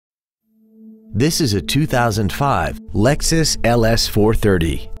This is a 2005 Lexus LS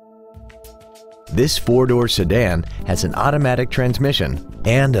 430. This four-door sedan has an automatic transmission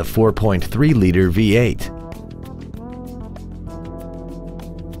and a 4.3-liter V8.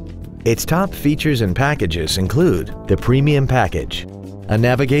 Its top features and packages include the premium package, a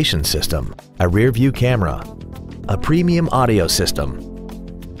navigation system, a rear-view camera, a premium audio system,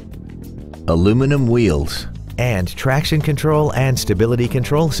 aluminum wheels, and traction control and stability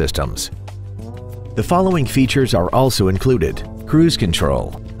control systems. The following features are also included: cruise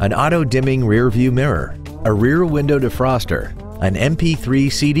control, an auto-dimming rear-view mirror, a rear window defroster, an MP3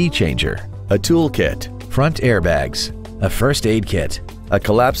 CD changer, a toolkit, front airbags, a first aid kit, a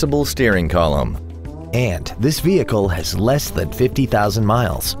collapsible steering column, and this vehicle has less than 50,000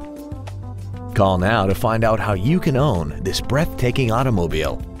 miles. Call now to find out how you can own this breathtaking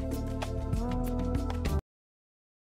automobile.